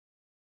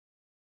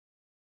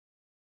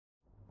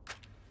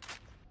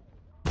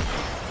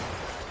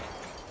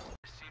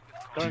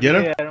Did you get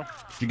him?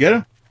 Did you get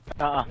him?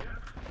 Uh-uh.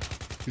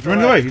 He's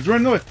running away. He's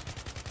running away.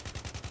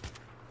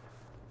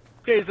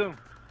 Chase him.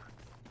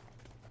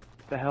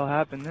 What the hell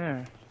happened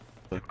there?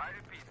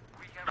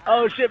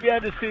 Oh shit,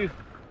 behind us too.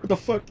 What the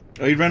fuck?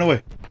 Oh, he ran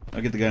away.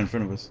 I'll get the guy in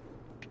front of us.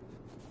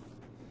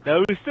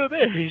 No, he's still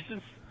there. He's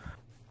just...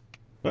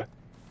 What?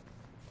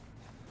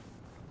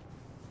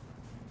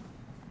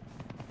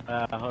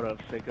 Hold up,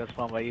 sick. That's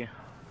fine by you.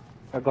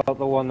 I got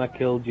the one that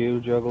killed you,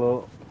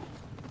 Juggalo.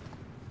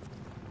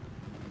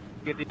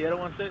 Get the other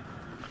one, sick?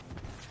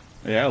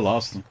 Yeah, I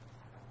lost him.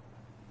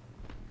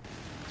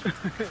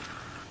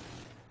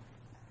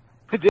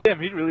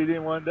 Damn, he really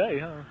didn't one day,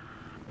 huh?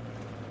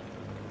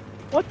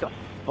 What the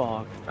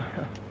fuck?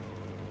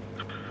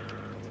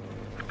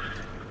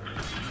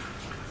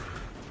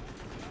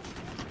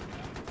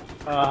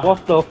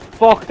 What the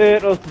fuck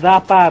hurt us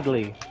that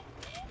badly?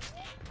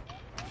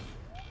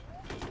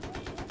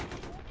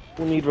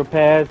 We need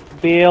repairs.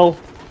 Bill.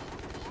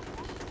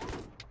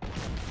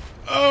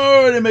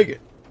 Oh, I didn't make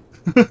it.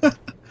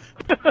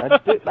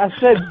 I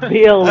said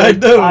Bill. I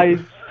know. I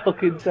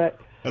fucking said.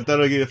 I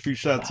thought I'd get a few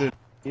shots in.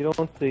 You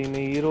don't see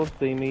me. You don't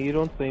see me. You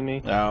don't see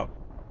me. Out.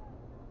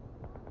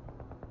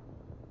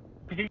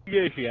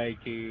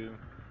 IQ.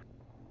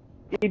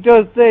 He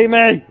does see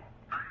me.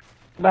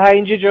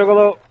 Behind you,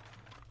 Juggalo.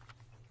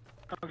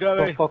 I'm Got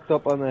coming. fucked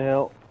up on the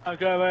hill. I'm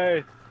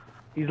coming.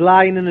 He's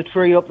lying in the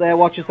tree up there.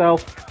 Watch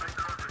yourself.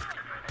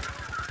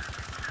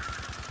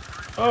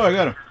 Oh, I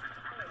got him.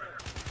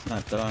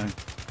 Not dying.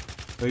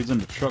 Oh, he's in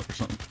the truck or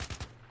something.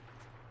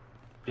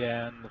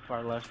 Yeah, on the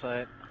far left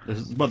side.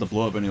 It's about to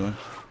blow up anyway.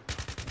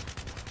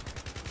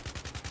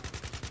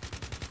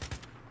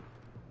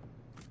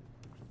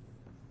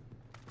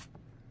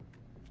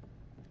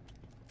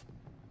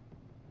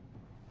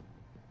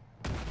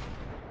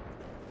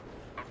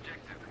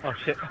 Oh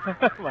shit.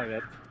 My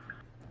bad.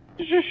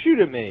 Did you just shoot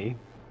at me?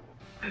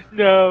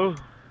 No.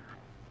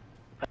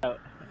 Oh.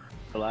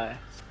 Lie.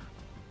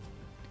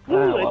 Ooh,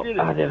 Well,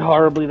 I did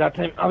horribly that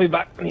time. I'll be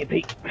back. I need to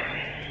pee.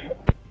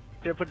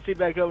 Here, put the seat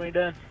back up when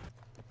you're done.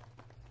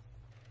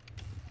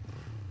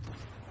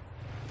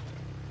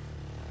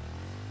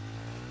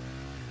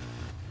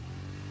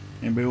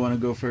 Anybody want to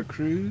go for a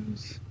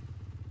cruise?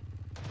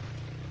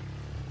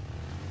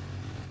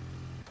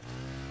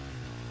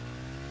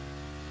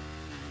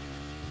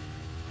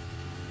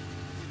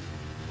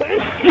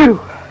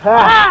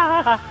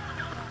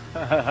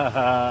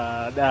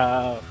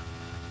 No.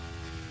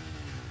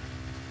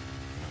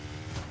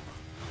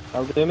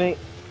 I'll do, mate.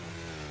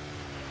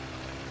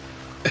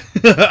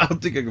 I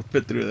don't think I can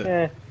fit through that.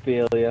 Eh,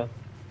 feel ya.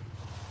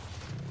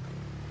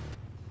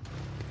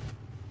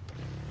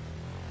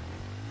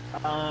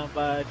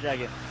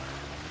 Dragon.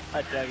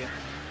 Hi, Dragon.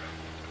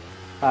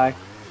 Hi.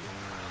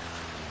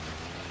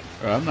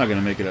 Oh, I'm not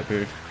gonna make it up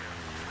here.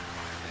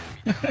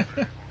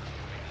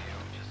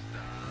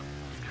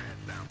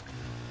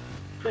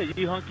 Hey,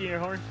 you honking your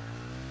horn?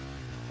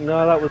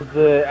 No, that was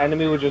the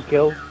enemy we just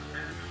killed.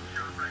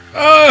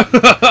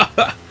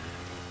 Oh!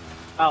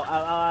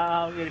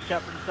 Ow, getting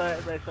shot from the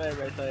side,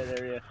 right side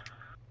area.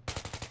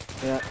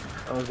 Yeah,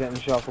 I was getting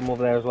shot from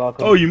over there as well.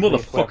 Oh, you Where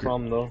motherfucker!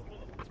 From, though.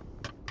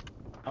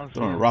 I'm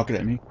Throwing a rocket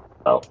at me.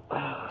 Oh.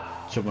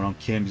 Jumping on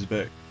Candy's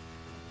back.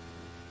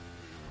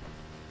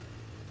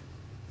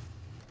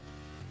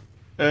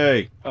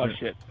 Hey! Oh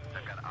shit.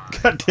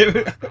 God damn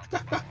it!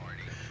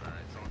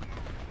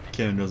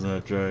 Candy doesn't know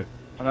how to drive.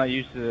 I'm not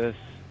used to this.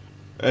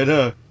 I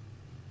know.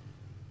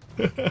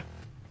 I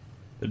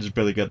just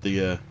barely got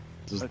the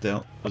this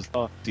DLC. Let's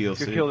go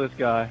kill this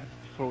guy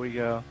before we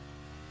go.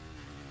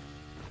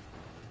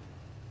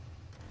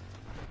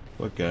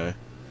 What guy?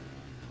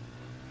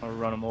 I'll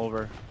run him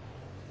over.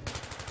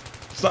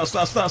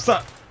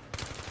 Stop!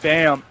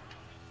 Bam!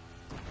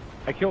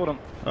 I killed him.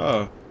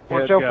 Oh.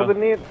 Watch Yeah, out go. for the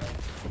need.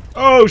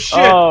 Oh shit!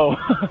 Oh!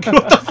 What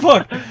the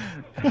fuck?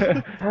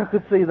 I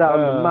could see that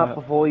on the map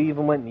before you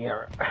even went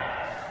near it.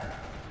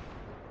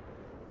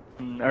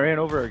 I ran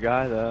over a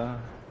guy though.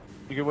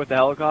 You good with the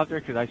helicopter?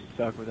 Cause I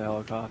suck with the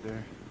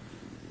helicopter.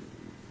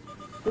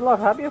 Be a lot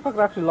happy if I could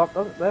actually lock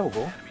that. There we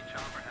go.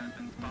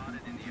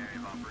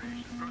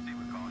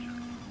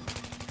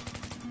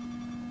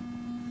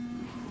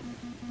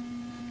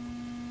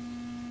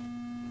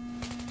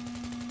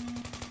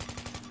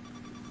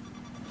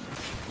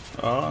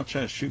 Oh, I'm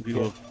trying to shoot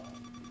people.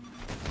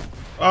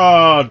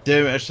 Oh,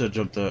 damn it, I should have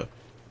jumped up.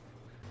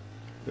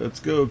 Let's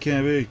go,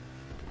 Camby.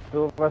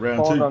 So if I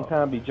Round spawned two. on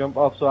Canby, jump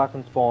off so I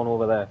can spawn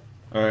over there.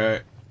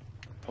 Alright.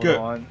 Hold Good.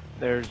 on.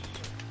 There's...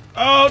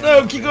 Oh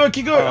no, keep going!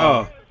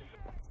 Oh.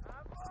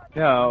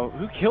 No,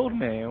 who killed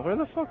me? Where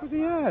the fuck was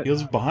he at? He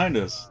was behind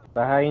us.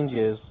 Behind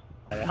you.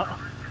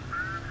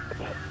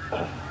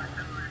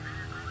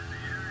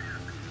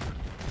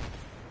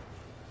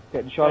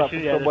 Getting shot up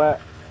from somewhere.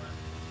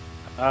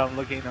 I'm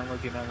looking.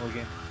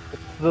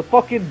 The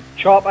fucking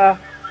chopper.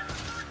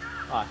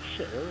 Ah,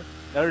 shit, really?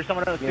 No, there's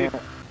someone else Yeah. too.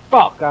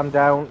 Fuck, I'm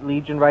down.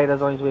 Legion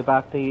Rider's on his way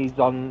back. He's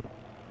on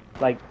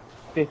like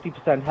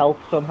 50% health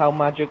somehow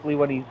magically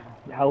when his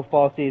health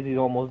bar says he's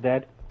almost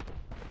dead.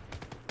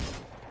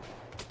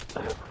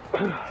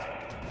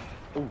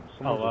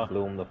 Someone wow. just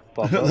blew him the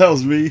fuck That up.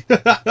 was me.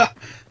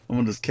 I'm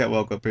on this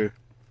catwalk up here.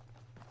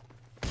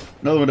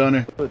 Another one down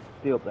there. Good,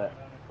 stay up there.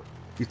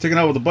 He's taking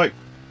out with a bike.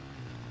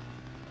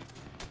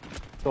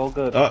 It's all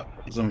good. Oh,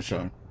 someone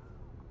shot him.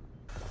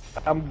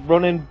 I'm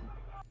running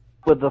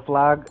with the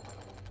flag.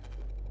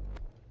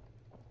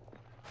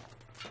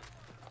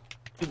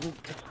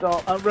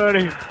 Stop. I'm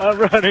running. I'm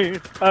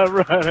running. I'm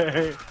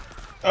running.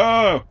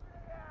 Oh,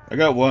 I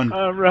got one.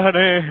 I'm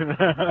running.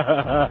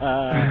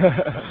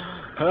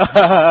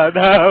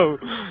 No.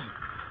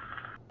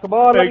 Come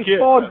on, let me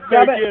spawn,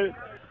 damn it.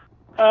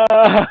 Help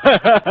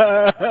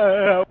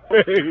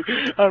me.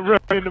 I'm running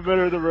in the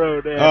middle of the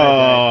road. And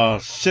Oh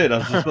shit! I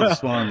was just about to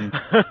spawn you.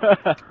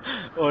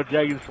 Oh,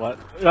 dragon swat.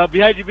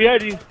 Behind you,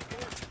 behind you.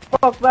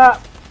 Fuck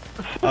that.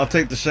 I'll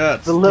take the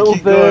shots. The little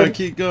keep going, bird.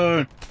 keep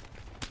going.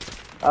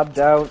 I'm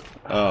down.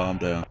 Oh, I'm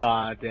down.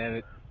 Ah, damn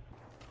it.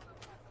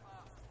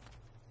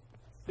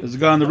 There's a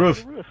guy on the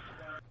roof.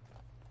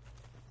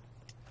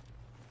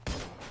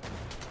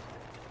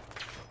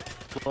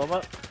 Blow him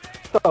up.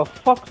 The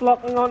fuck's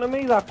locking onto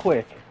me that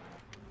quick?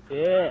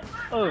 Yeah.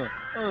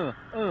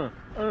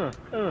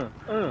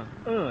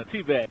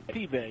 Teabag,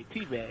 teabag,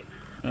 teabag.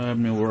 I have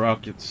no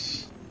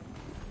rockets.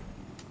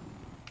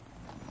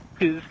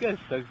 Dude, this guy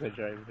sucks at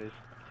driving this.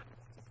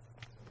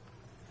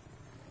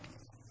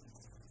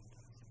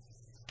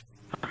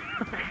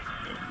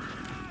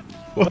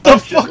 What the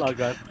Shit, fuck? lock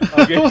on.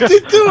 Okay. What's he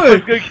I was doing?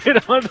 gonna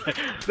get on there.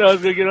 No, I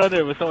was gonna get on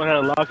there, but someone had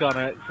a lock on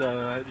it,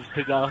 so I just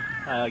took off.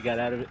 I got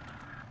out of it.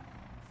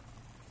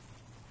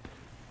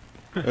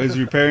 Oh, he's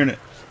repairing it.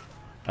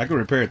 I can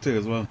repair it too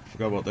as well.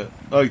 Forgot about that.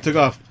 Oh, he took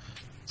off.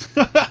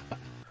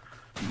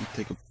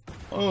 Take a.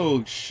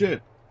 Oh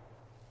shit!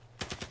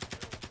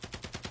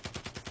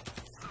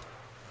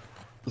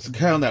 There's a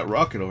guy on that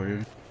rocket over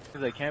here.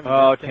 Cause I can't be.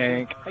 Oh,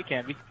 tank. I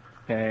can't be.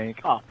 Tank.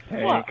 Oh,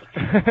 Tank.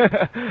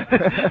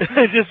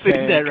 just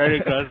sitting there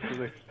right across the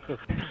way.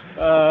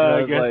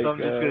 I guess like, I'm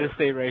just gonna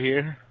stay right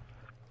here.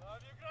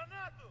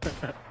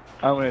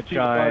 I'm gonna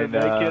try and.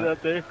 that kid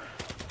up there.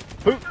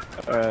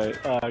 Alright.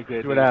 Oh,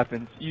 good. See what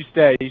happens. You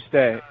stay. You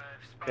stay.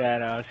 Yeah,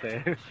 no, I'll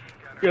say.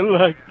 Good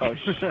luck. Oh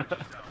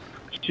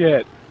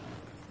shit.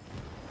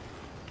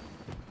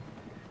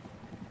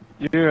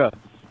 Yeah.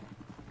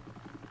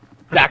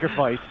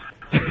 Sacrifice.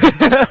 Go.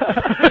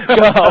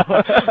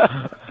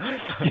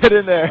 Get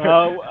in there.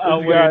 I'll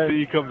This wait guy- until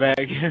you come back.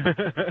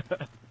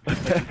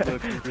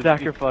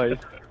 Sacrifice.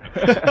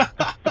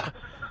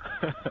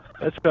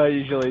 That's what I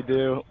usually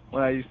do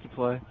when I used to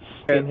play.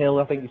 In Hill,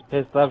 I think he's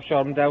pissed. I've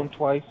shot him down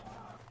twice.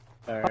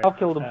 Alright. I've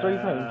killed him 3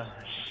 times.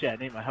 Shit, I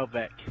need my help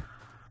back.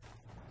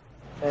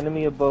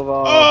 Enemy above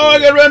our. Oh, I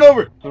got ran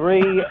over!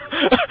 Three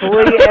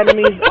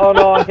enemies on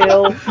our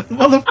hill.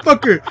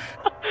 Motherfucker!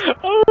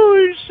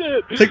 Holy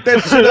shit! Take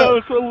that shit That out.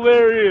 was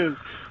hilarious!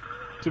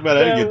 Too bad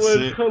I That didn't get was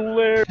sick.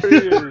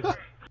 hilarious!